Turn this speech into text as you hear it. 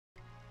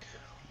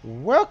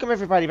Welcome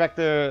everybody back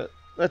to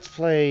Let's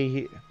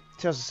Play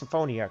Tales of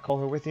Symphonia. Cole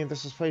here with you, and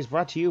this Let's Play is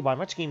brought to you by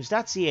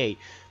MuchGames.ca.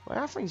 My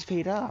offering's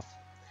paid off.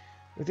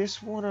 With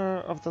this one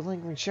of the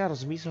lingering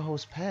shadows of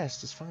Mizuho's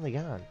past is finally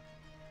gone.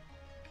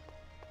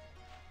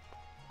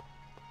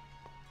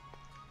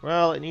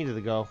 Well, it needed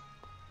to go.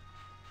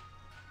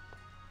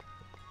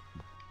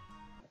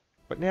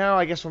 But now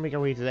I guess we'll make our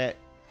way to that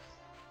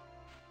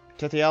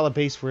Tethe'alla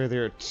base where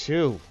there are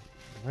two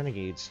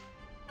renegades.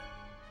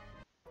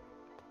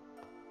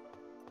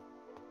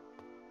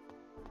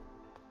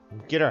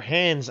 Get our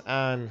hands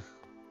on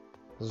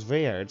those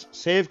Rheairds,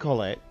 save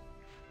Colette.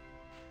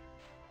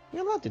 We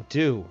have a lot to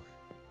do.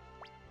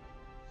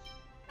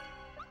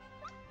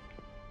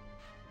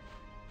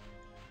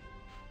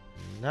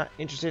 Not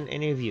interested in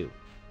any of you.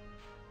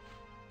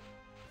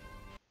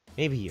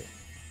 Maybe you.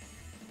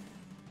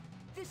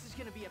 This is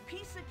gonna be a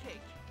piece of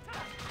cake.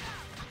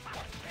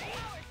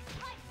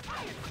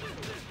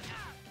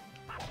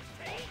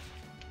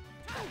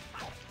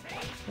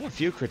 A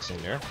few crits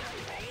in there.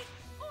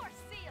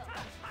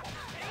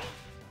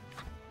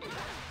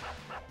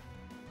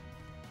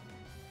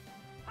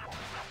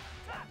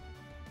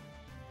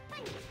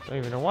 Don't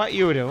even know what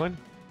you were doing.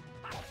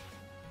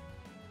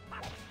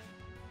 That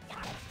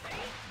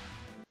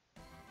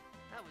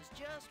was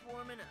just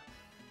warming up.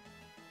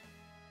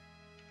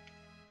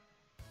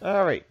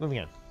 Alright, moving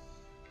on.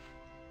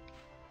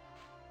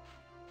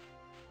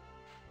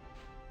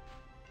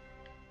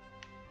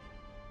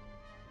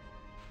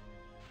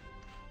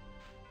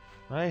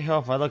 I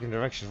hope I look in the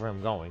direction where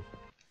I'm going.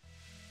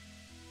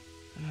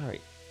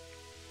 Alright.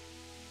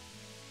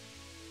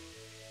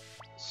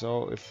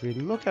 So, if we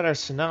look at our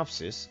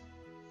synopsis,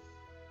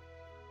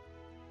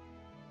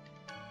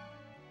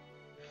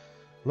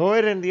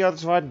 Lloyd and the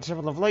others arrived at the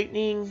Temple of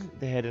Lightning.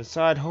 They head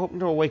inside, hoping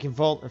to awaken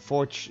Volt and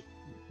forge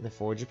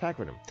a pact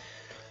with him.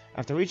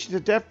 After reaching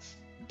the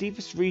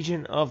deepest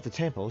region of the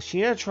temple,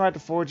 Sheena tried to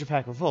forge a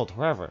pact with Volt.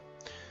 However,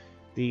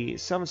 the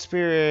summoned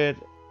spirit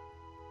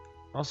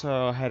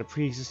also had a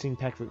pre-existing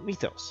pact with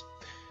Mythos.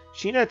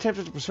 Sheena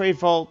attempted to persuade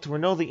Volt to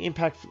annul the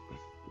impact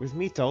with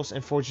Mythos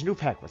and forge a new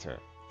pact with her.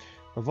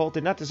 But Volt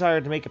did not desire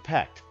to make a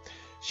pact.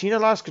 Sheena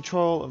lost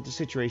control of the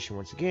situation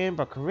once again,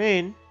 but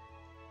Corinne,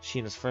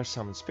 Sheena's first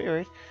summoned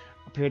spirit,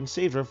 appeared and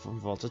saved her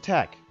from Volt's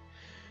attack.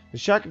 The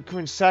shock of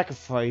Corinne's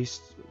sacrifice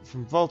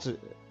from Volt's...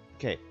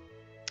 The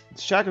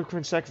shock of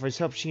Corinne's sacrifice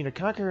helped Sheena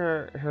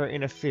conquer her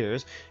inner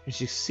fears, and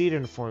she succeeded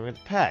in forming the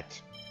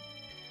pact.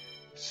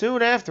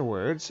 Soon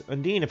afterwards,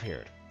 Undine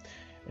appeared,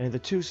 and the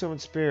two summoned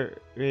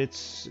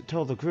spirits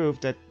told the group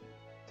that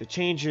the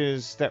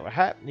changes that were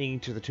happening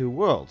to the two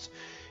worlds.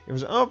 It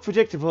was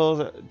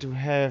unpredictable to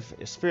have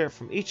a spirit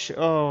from each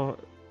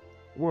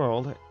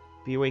world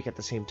be awake at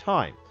the same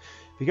time.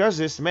 Because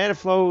of this, the mana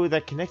flow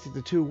that connected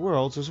the two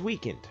worlds was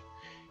weakened.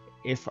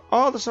 If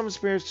all the summoned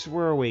spirits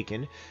were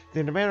awakened,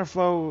 then the mana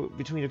flow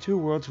between the two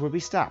worlds would be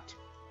stopped.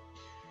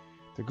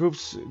 The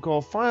group's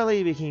goal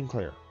finally became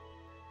clear.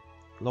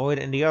 Lloyd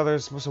and the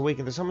others must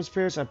awaken the summoned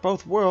spirits at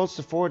both worlds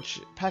to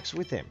forge pacts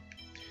with them.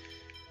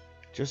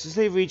 Just as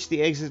they reached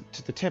the exit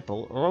to the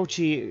temple,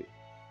 Orochi,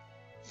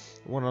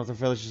 one of the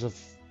villagers of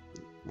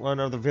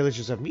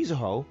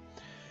Mizuho,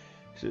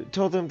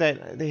 told them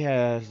that they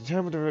had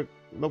determined the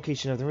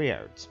location of the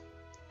Rheairds.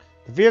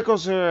 The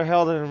vehicles are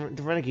held in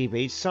the Renegade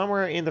Base,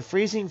 somewhere in the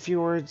freezing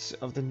fjords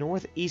of the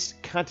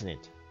northeast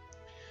continent.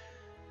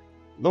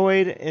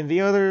 Lloyd and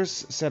the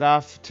others set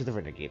off to the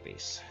Renegade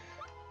Base.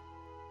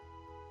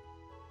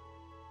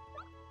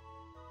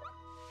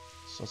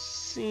 So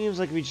seems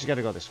like we just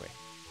gotta go this way.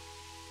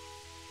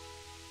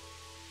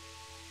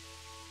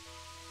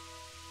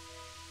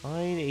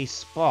 Find a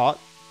spot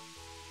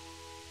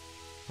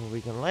where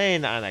we can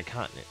land on a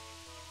continent.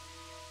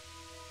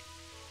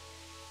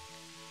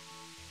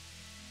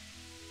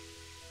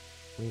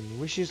 When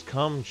wishes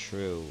come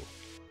true.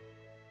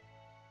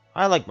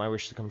 I like my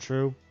wish to come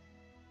true.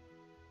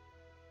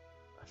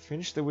 I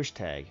finished the wish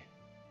tag.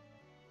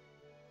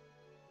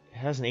 It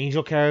has an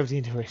angel carved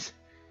into it.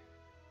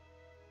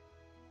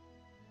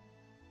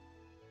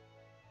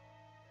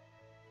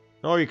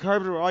 Oh, you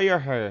carved it all your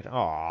heart.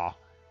 Aww.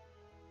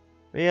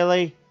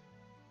 Really?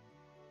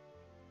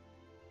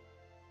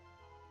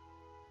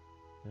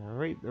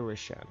 Alright, the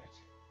wish on it.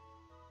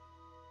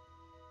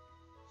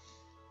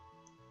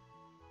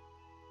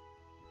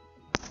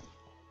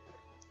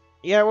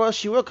 Yeah, well,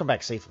 she will come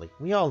back safely.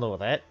 We all know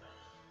that.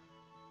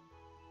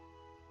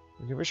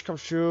 When your wish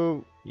comes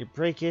true, you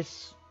break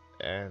it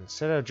and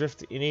set it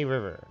adrift in a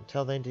river.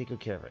 Until then, take good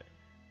care of it.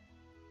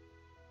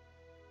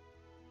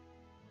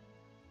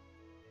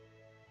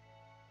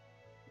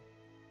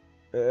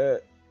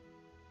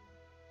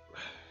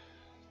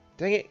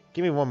 Dang it,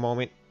 give me one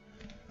moment.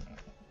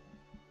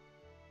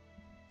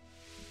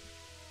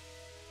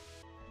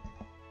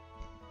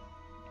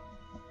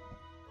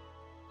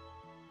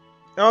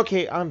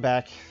 Okay, I'm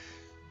back.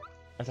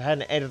 After I had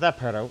to edit that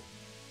part out.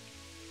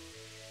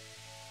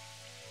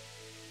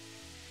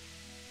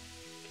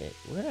 Okay,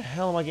 where the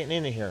hell am I getting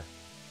into here?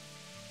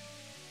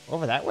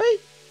 Over that way?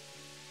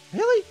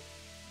 Really?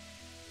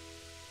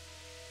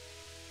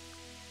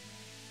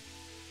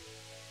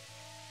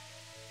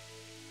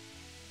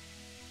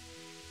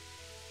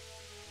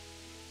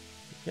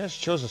 guys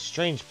chose a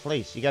strange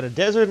place. You got a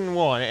desert in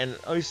one and an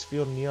ice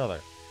field in the other.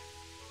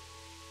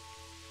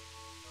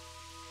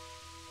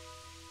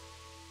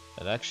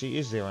 It actually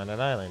is there on that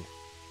island.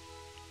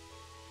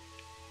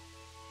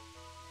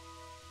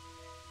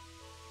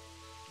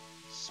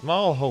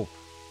 Small hope.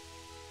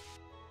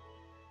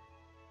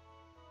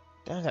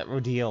 Damn that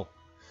Rheairds.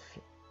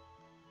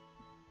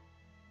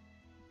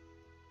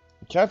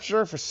 Capture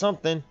her for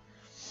something.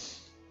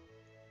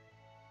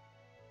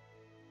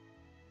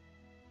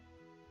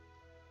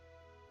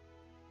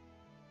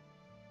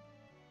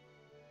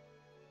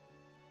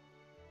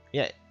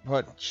 Yeah,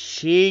 but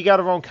she got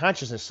her own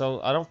consciousness, so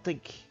I don't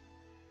think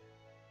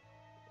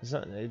there's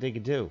nothing they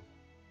could do.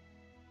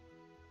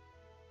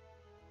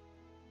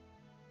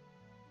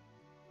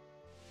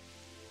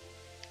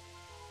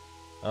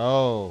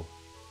 Oh.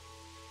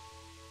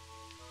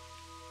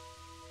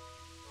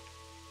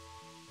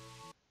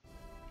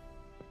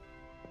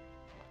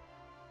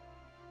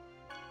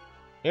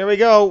 Here we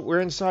go.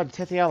 We're inside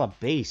the Tethe'alla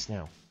base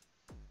now.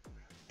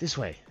 This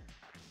way.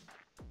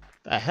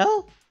 The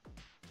hell?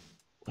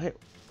 Wait.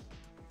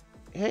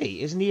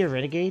 Hey, isn't he a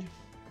renegade?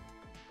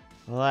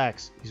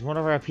 Relax. He's one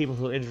of our people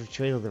who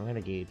infiltrated the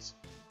renegades.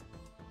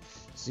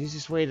 It's the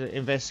easiest way to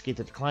investigate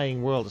the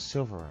declining world of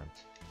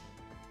Sylvarant.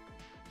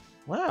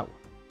 Wow.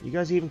 You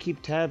guys even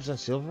keep tabs on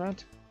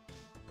Sylvarant?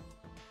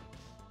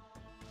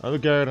 I'm the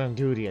guard on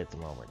duty at the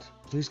moment.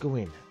 Please go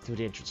in through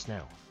the entrance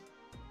now.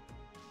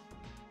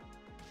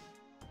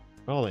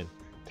 Roland,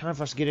 time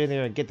for us to get in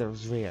there and get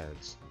those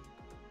Rheairds.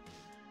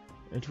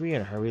 Aren't we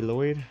in a hurry,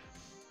 Lloyd?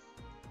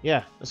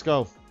 Yeah, let's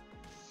go.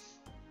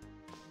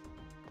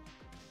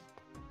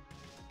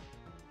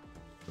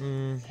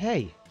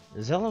 Hey,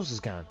 Zelos is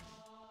gone.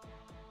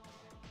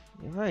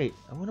 You're right.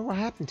 I wonder what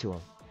happened to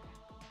him.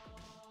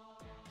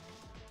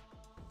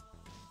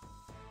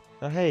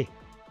 Oh, hey.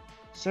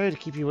 Sorry to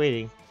keep you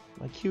waiting.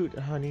 My cute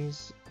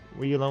honeys.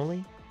 Were you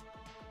lonely?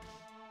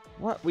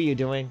 What were you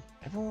doing?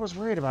 Everyone was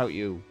worried about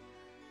you.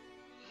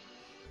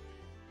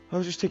 I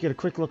was just taking a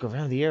quick look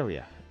around the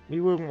area.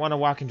 We wouldn't want to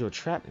walk into a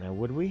trap now,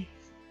 would we?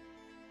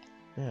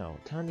 Now,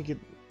 it's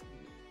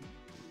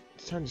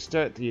time to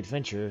start the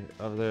adventure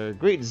of the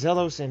great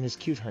Zelos and his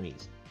cute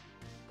honeys.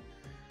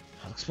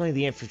 I'll explain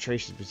the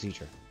infiltration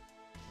procedure.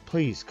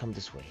 Please, come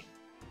this way.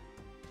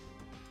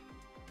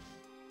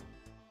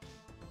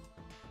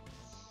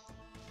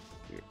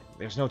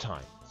 There's no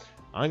time.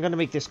 I'm gonna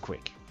make this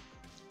quick.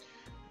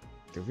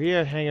 The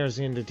rear hangar is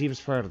in the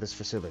deepest part of this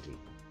facility.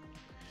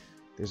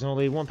 There's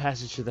only one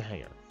passage to the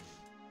hangar.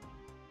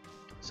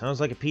 Sounds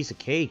like a piece of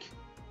cake.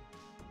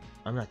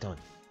 I'm not done.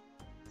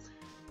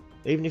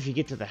 Even if you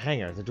get to the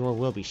hangar, the door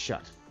will be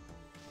shut.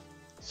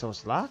 So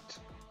it's locked?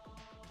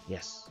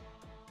 Yes.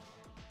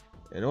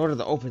 In order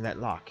to open that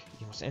lock,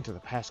 you must enter the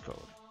passcode.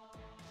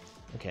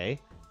 Okay,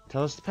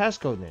 tell us the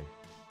passcode then.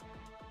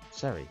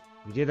 Sorry,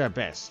 we did our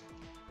best,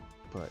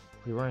 but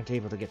we weren't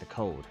able to get the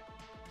code.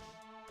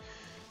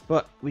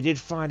 But we did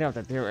find out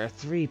that there are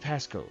 3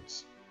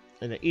 passcodes,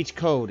 and that each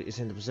code is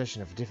in the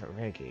possession of a different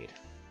renegade.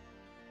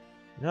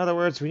 In other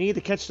words, we need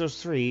to catch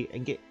those 3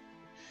 and get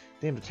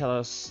them to tell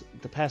us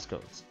the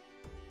passcodes.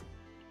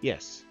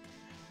 Yes,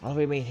 I'll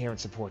remain here and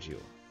support you.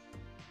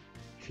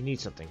 If you need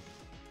something,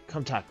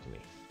 come talk to me.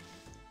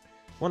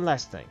 One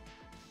last thing.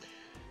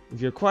 If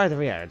you acquire the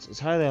Rheairds, it's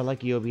highly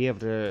unlikely you'll be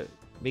able to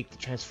make the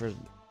transfer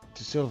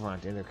to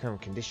Sylvarant in their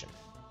current condition.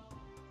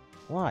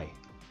 Why?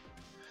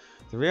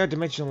 The rare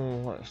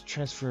dimensional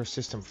transfer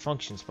system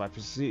functions by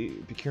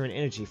procuring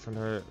energy from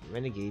the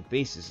renegade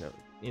bases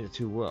in the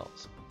 2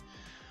 worlds.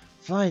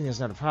 Flying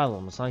is not a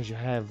problem as long as you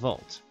have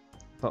Vault,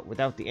 but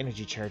without the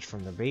energy charge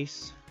from the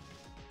base,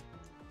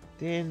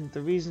 then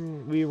the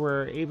reason we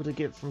were able to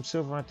get from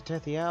Sylvarant to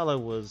Tethe'alla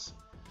was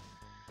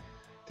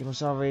they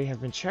must already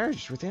have been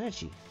charged with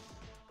energy.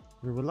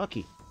 We were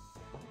lucky.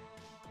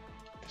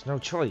 There's no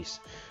choice.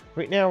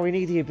 Right now we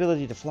need the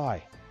ability to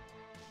fly.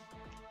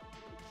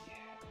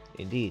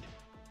 Indeed.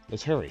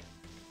 Let's hurry.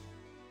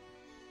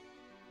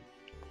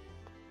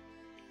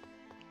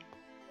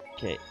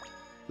 Okay.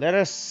 Let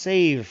us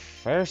save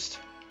first.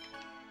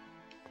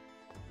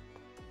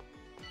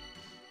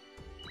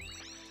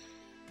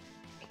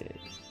 Okay.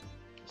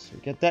 So we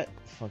get that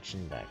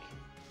function back.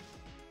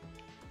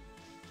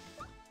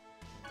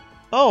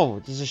 Oh,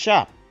 there's a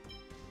shop.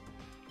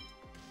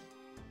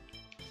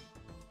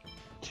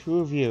 2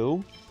 of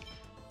you.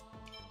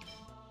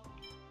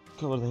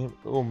 Go with him.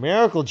 Oh,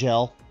 Miracle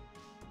Gel.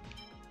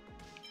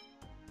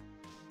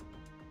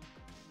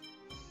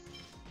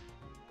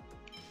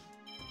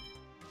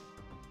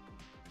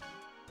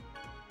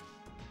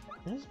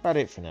 That's about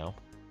it for now.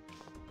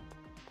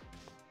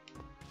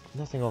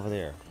 Nothing over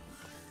there.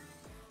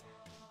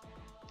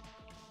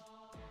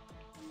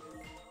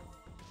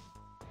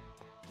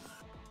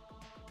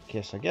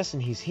 Okay, so I'm guessing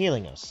he's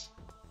healing us.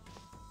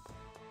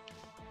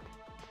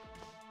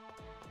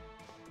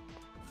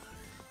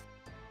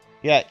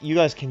 Yeah, you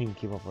guys can't even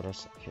keep up with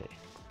us. Okay.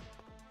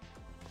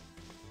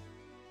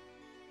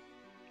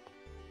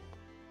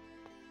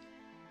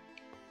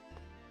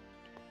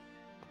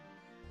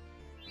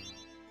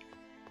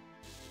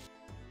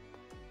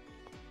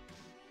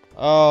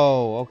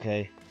 Oh,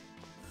 okay.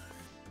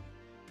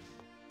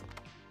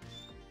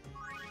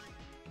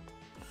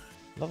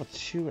 Level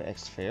 2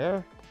 X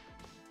Fair.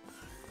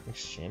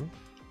 Next gym.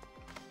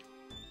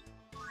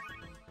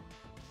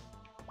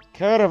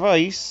 Card of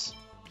Ice.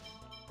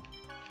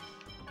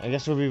 I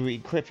guess we'll be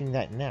equipping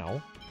that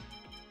now.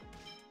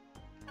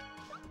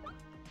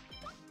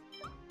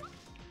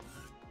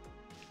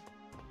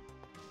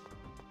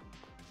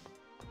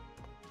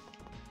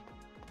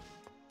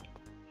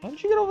 How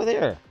did you get over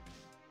there?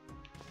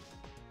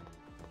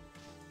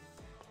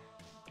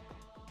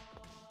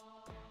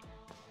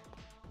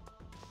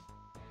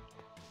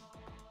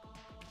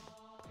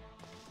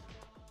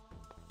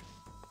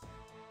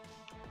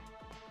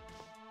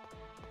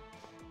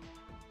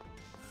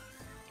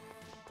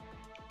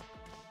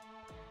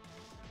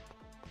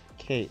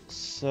 Okay,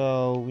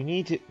 so we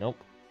need to... Nope.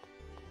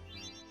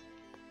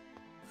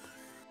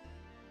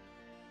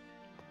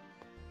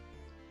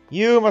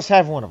 You must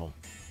have one of them.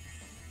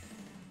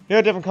 You're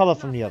a different color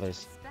from the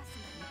others.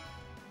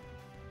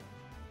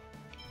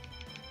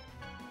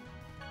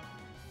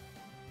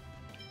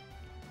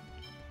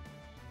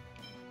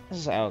 This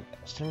is out.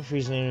 It's time to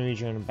freeze an enemy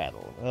during a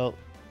battle. Well...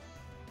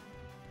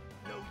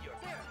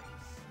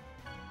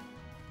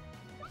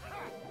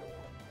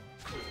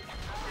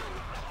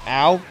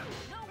 Ow!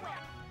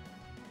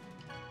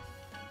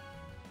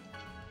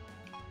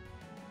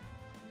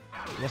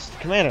 That's the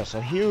commander,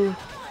 so here...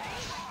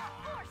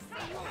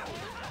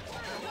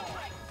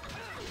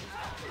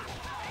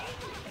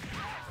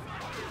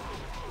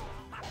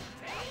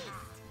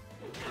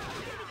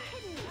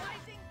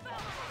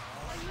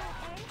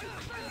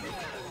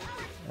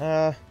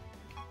 I'll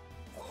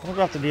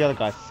go after the other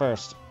guy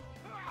first.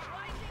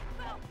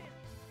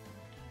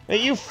 Hey,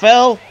 you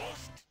fell!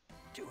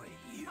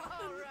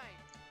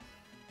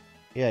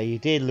 Yeah, you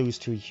did lose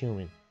to a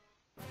human.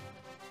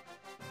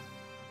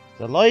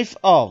 The life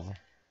of...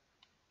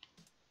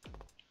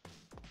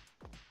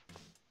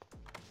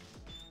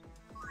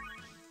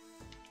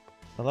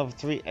 a level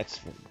 3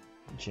 expert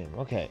gym,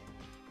 okay.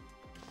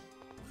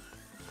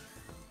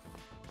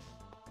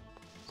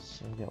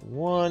 So we got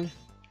one.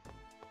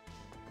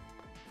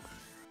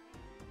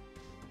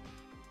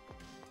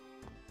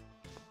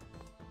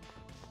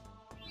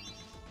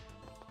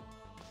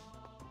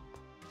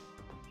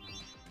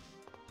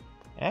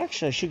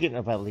 Actually, I should get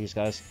a battle these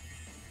guys.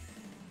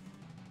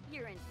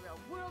 You're in for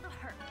a world of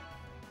hurt.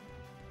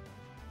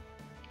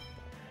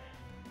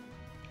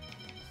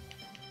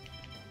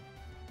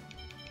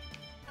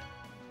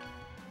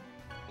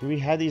 Do we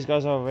have these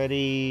guys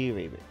already?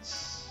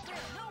 Rheairds.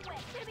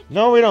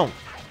 No, we don't.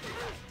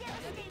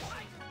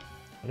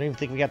 I don't even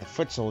think we got the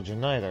foot soldier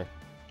neither.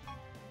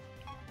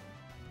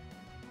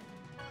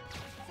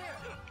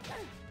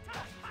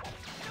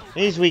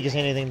 He's weak as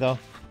anything though.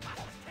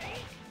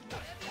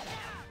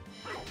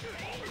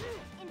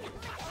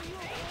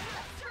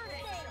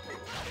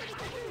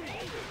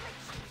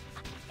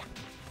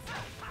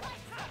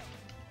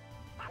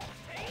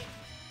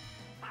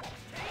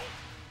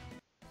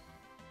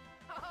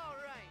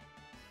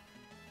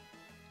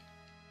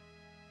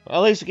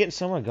 Well, at least we're getting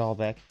some of Gall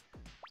back.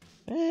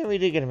 Eh, we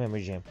did get a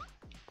memory gem.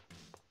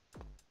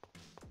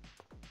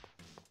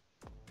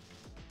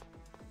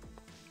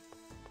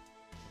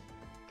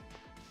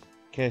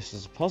 Okay, so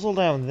there's a puzzle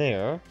down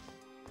there.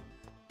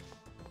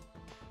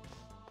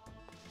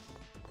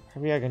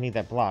 We are gonna need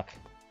that block.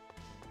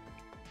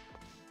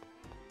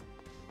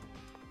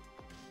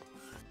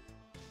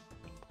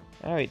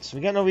 Alright, so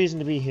we got no reason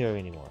to be here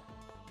anymore.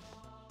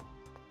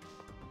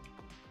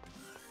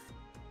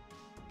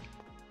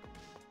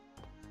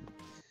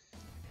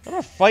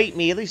 Don't fight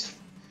me, at least.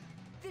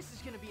 This is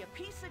gonna be a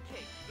piece of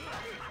cake.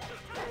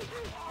 That's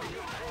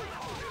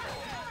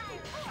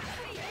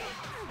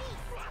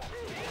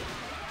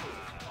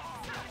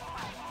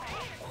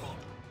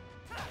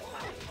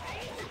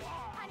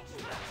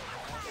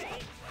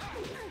it?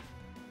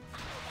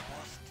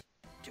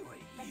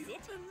 I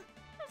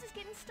was just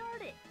getting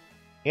started.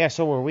 Yeah,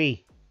 so were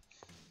we.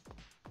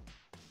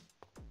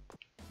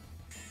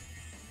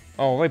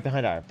 Oh, right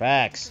behind our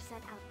backs.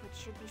 Percent output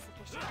should be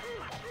sufficient.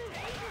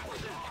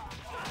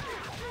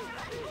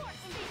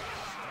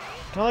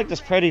 Kind of like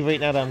this pretty right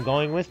now that I'm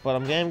going with, but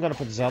I'm going to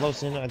put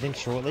Zelos in, I think,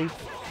 shortly.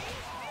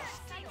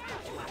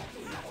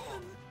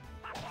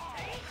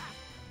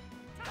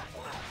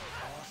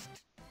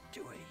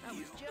 I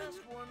was just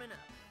warming up.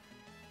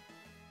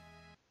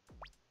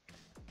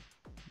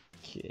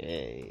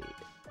 Okay.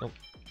 Nope.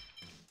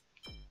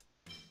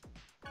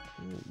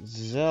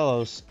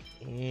 Zelos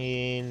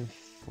in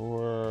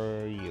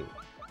for you.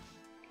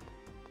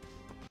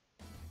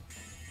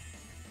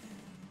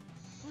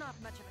 Not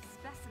much of a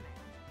specimen.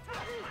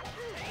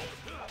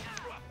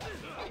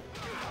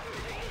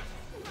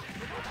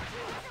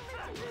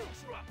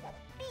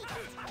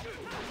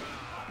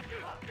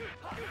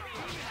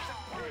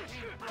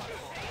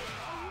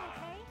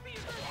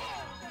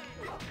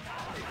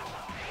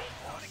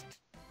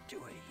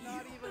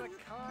 Not even a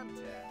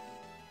contest.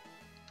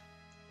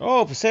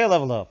 Oh, Paseo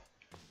leveled up.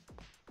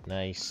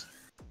 Nice.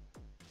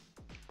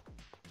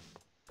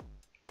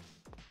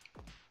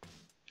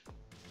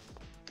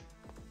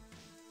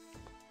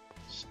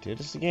 Do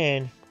this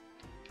again.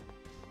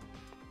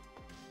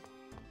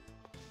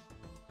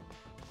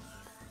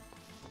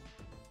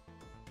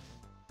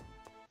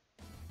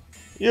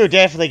 You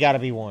definitely gotta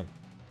be one.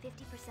 50%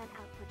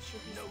 output should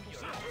be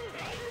sufficient.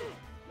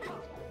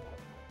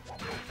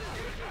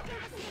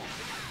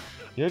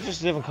 You're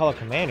just a different color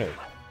commander.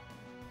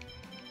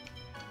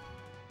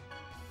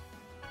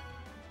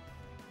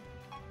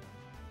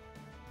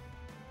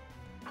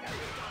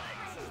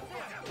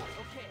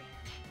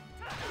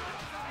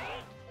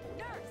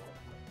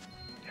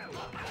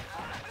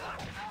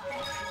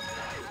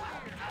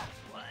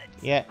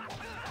 Yeah.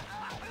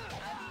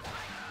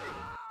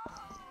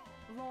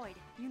 Lloyd,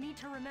 you need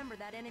to remember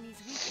that enemy's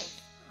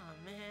weakness. Oh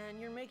man,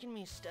 you're making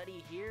me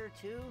study here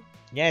too?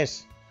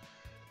 Yes.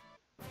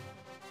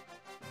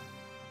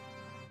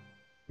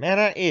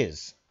 Mana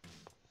is.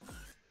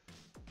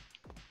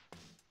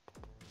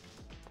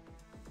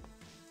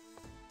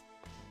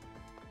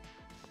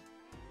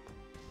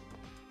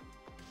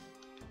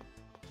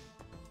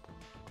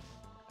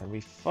 It'll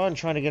be fun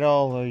trying to get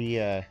all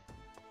the,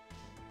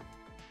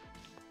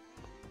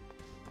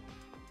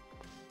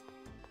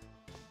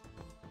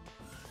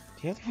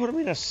 Do you have to put them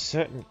in a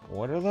certain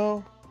order,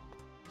 though?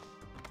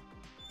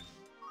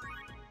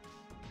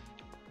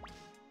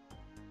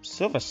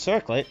 Silver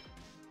Circlet?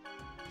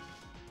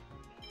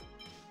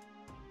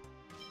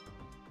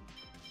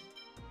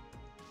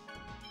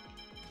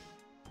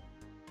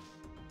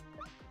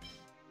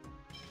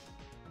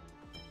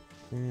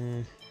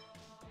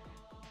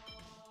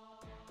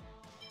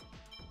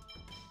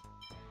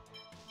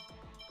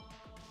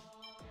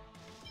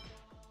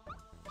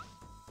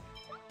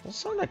 That's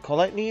something that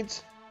Colette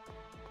needs?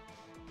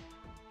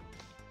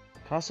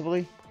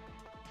 Possibly?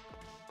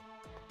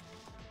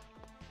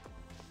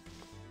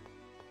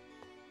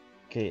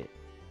 Okay.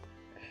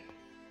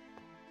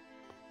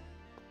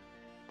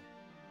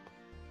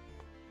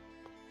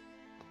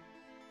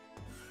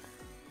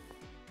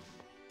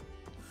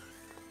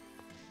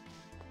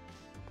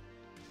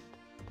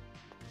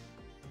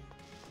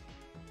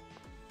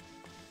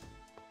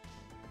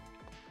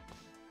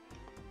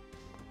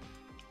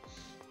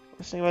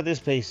 Let's think about this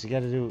base. You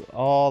gotta do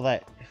all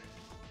that.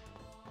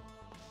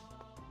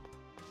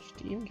 Just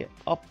to even get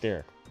up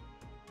there.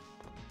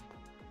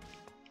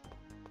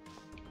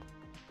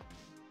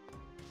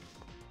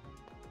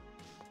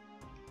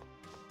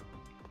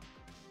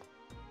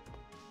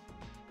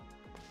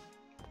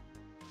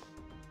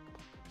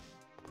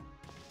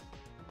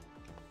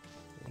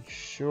 Make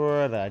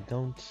sure that I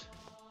don't...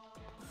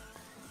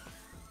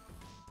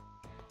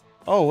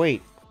 Oh,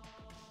 wait.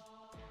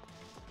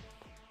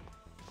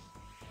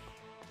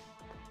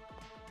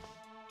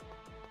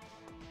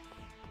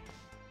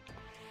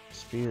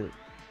 Spear.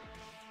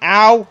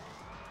 Ow!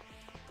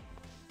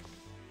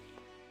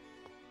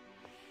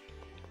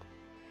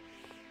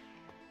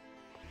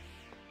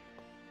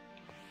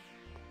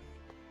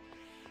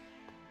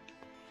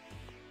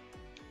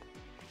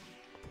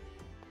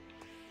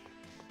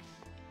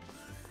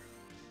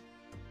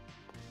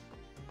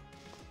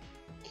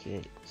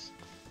 Okay.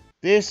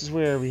 This is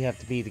where we have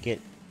to be to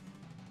get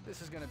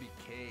This is gonna be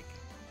cake.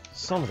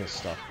 some of this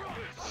stuff.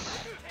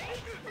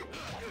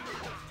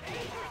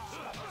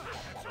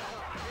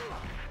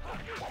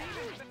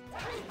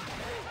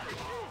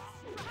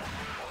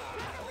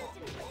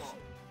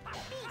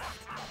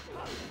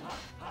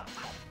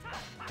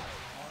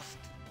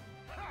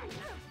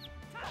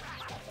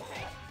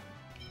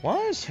 Why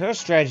is her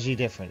strategy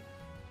different?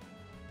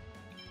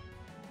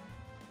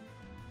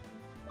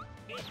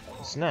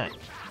 It's not.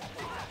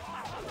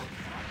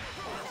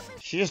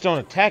 She just don't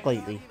attack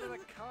lately.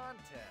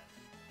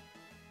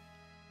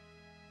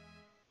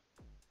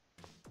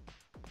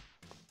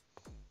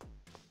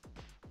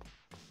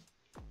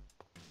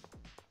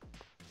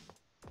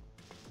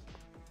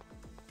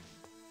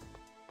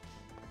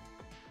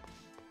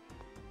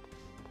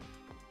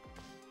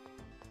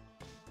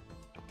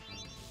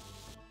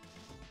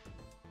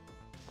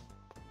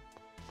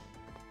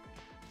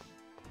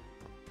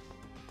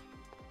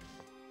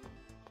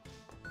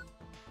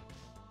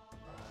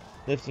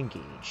 Lift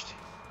engaged.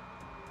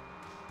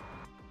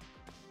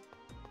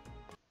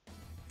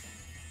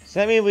 Does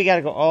that mean we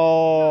gotta go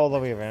all the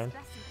way around?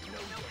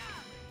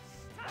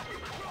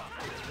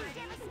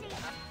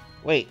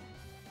 Wait.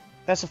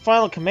 That's the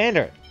final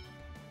commander.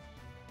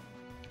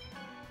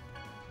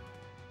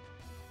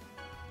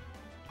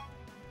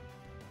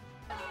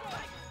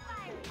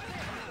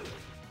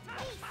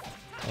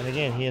 And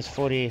again, he has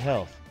 48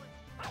 health.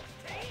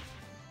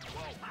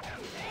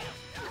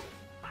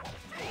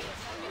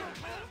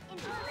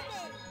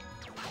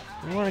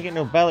 I don't want to get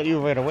no bell at you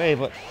right away,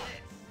 but...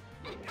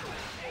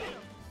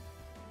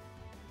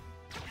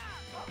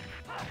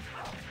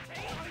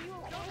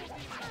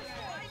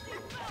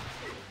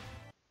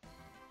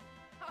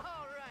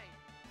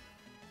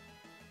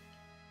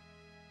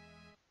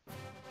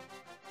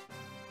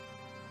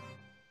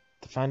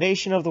 The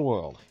foundation of the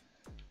world.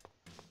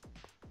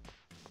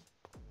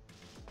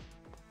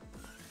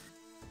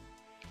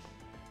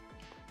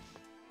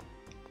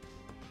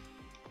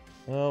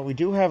 Well, we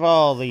do have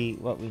all the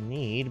what we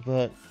need,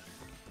 but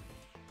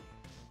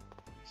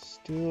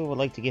would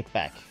like to get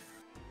back.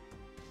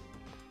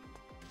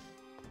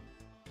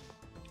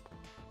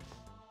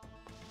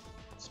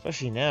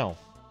 Especially now.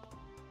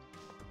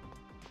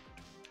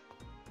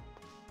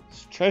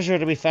 There's treasure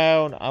to be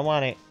found. I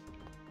want it.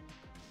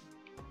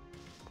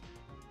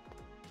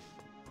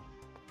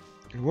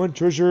 I want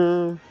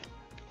treasure.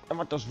 I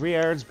want those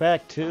Rheairds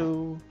back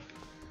too.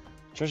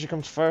 Treasure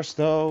comes first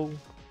though.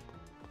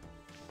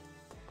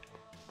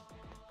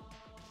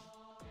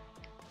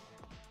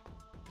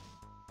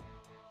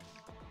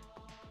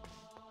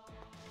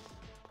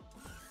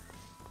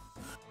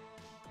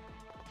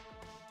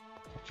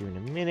 Talk to you in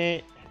a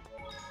minute.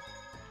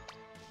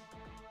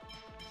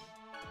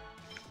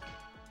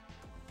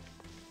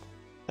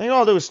 I think all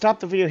I'll do is stop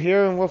the video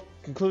here and we'll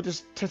conclude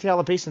this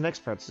Tethe'alla Base in the next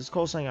part. This is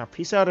Cole saying out.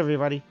 Peace out,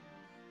 everybody.